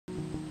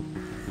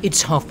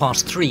It's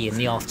 3:30 in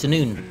the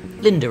afternoon.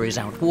 Linda is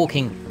out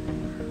walking.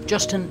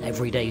 Just an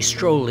everyday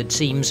stroll, it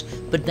seems,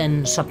 but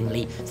then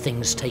suddenly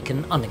things take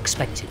an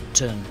unexpected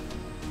turn.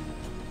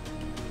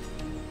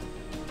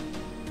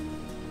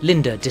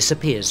 Linda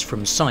disappears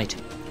from sight.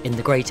 In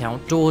the great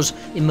outdoors,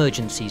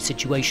 emergency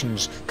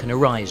situations can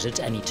arise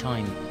at any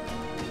time.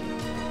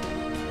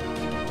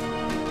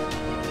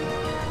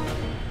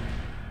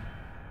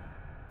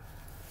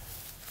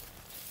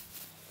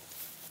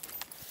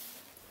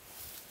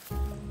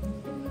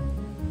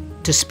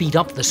 To speed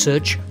up the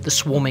search, the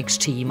SWARMIX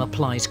team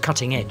applies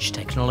cutting-edge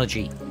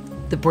technology.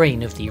 The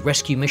brain of the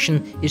rescue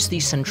mission is the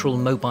central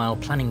mobile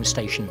planning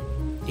station.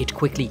 It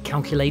quickly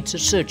calculates a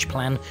search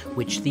plan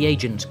which the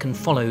agents can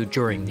follow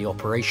during the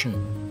operation.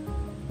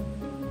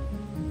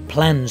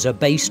 Plans are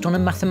based on a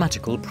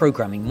mathematical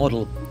programming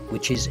model,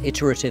 which is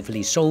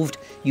iteratively solved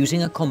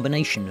using a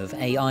combination of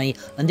AI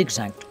and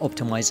exact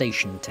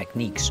optimization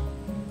techniques.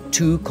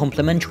 Two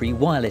complementary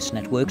wireless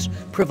networks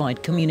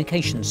provide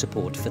communication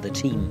support for the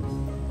team.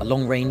 A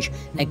long-range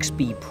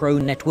XB Pro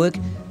network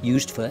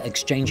used for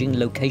exchanging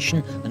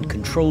location and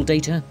control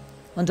data,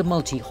 and a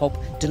multi-hop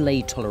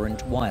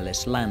delay-tolerant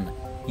wireless LAN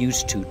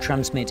used to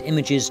transmit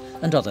images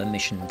and other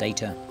mission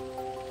data.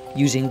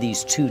 Using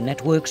these two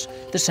networks,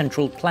 the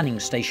central planning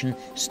station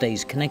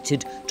stays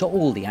connected to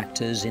all the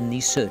actors in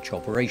the search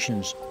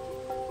operations.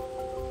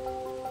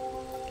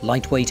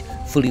 Lightweight,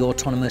 fully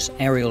autonomous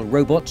aerial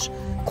robots,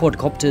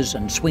 quadcopters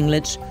and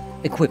swinglets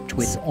equipped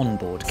with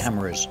onboard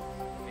cameras.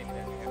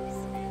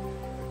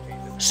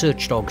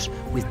 Search dogs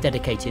with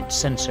dedicated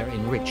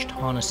sensor-enriched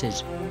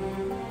harnesses.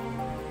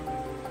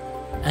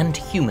 And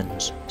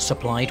humans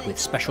supplied with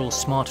special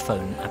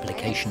smartphone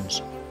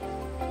applications.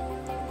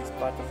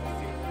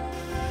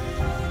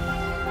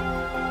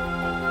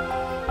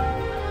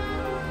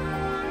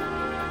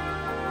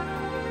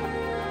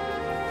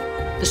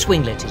 The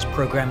swinglet is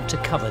programmed to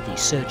cover the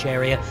search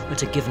area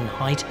at a given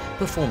height,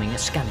 performing a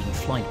scanning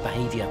flight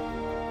behavior.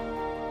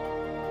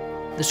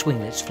 The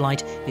swinglet's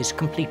flight is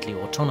completely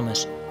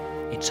autonomous.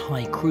 Its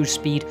high cruise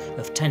speed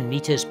of 10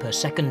 meters per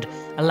second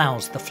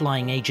allows the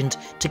flying agent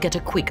to get a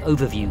quick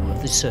overview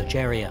of the search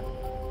area.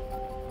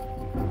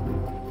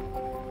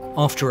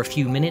 After a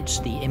few minutes,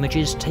 the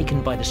images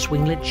taken by the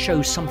swinglet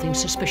show something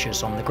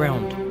suspicious on the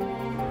ground.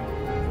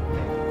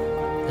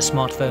 The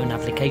smartphone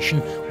application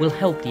will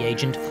help the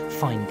agent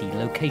find the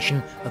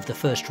location of the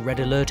first red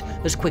alert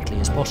as quickly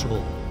as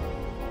possible.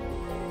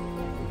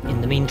 In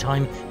the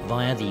meantime,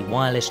 via the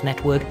wireless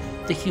network,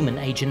 the human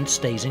agent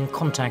stays in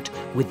contact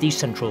with the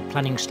central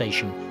planning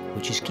station,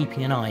 which is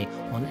keeping an eye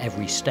on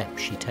every step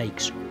she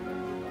takes.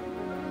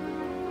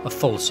 A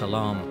false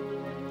alarm.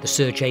 The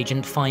search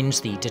agent finds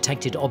the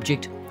detected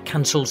object,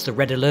 cancels the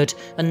red alert,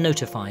 and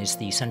notifies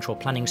the central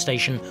planning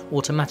station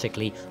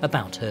automatically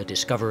about her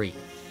discovery.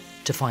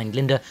 To find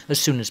Linda as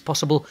soon as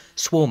possible,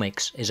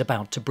 SWARMIX is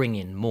about to bring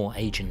in more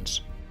agents.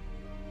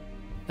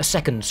 A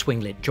second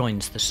swinglet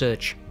joins the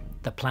search.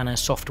 The planner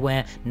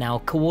software now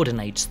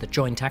coordinates the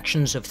joint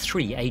actions of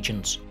 3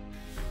 agents.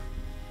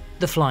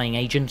 The flying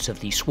agents of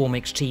the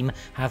SWARMIX team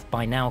have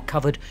by now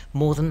covered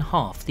more than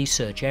half the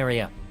search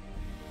area.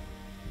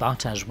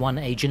 But as one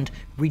agent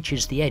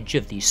reaches the edge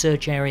of the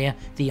search area,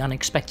 the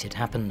unexpected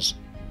happens.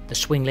 The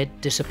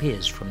swinglet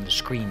disappears from the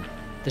screen.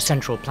 The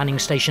central planning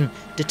station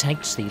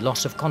detects the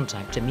loss of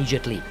contact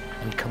immediately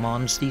and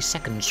commands the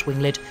second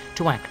swinglet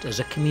to act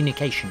as a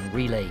communication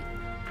relay.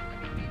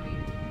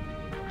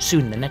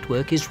 Soon the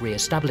network is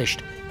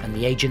re-established and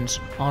the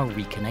agents are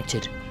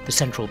reconnected. The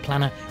central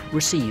planner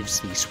receives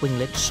the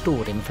swinglet's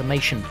stored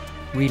information,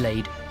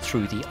 relayed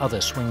through the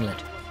other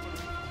swinglet.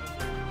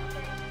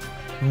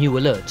 New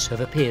alerts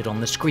have appeared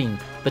on the screen,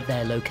 but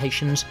their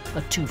locations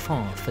are too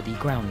far for the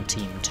ground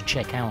team to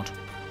check out.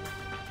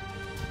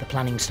 The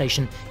planning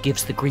station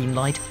gives the green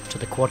light to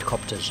the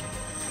quadcopters.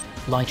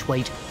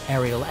 Lightweight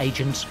aerial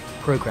agents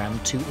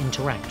programmed to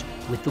interact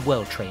with the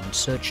well-trained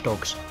search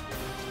dogs.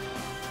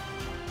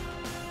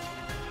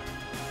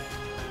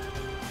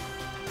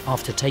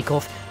 After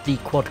takeoff, the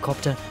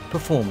quadcopter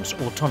performs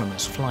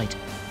autonomous flight,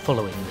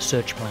 following the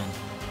search plan.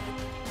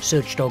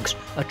 Search dogs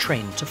are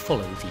trained to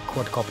follow the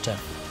quadcopter.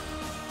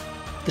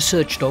 The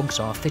search dogs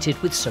are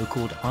fitted with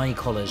so-called eye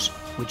collars,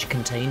 which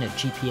contain a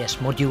GPS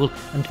module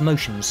and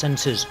motion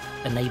sensors,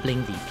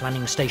 enabling the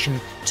planning station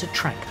to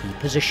track the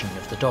position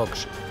of the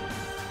dogs.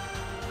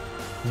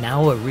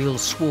 Now a real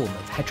swarm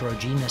of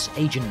heterogeneous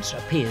agents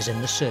appears in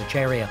the search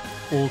area,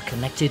 all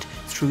connected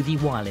through the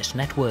wireless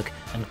network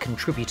and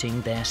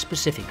contributing their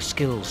specific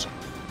skills.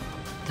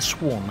 The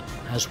swarm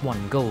has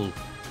one goal: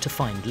 to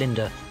find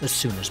Linda as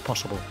soon as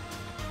possible.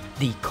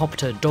 The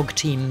copter dog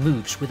team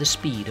moves with a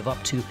speed of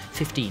up to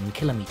 15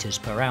 kilometers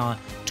per hour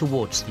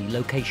towards the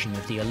location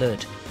of the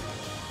alert.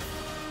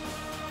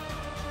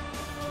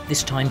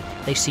 This time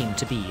they seem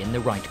to be in the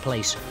right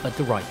place at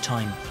the right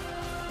time.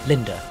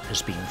 Linda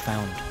has been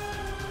found.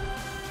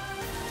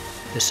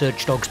 The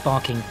search dog's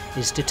barking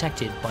is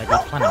detected by the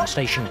planning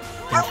station,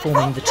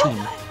 informing the team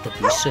that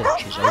the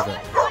search is over.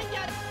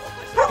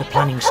 The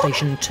planning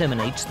station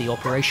terminates the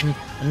operation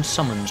and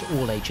summons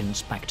all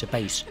agents back to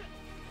base.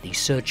 the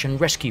search and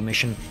rescue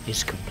mission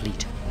is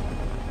complete.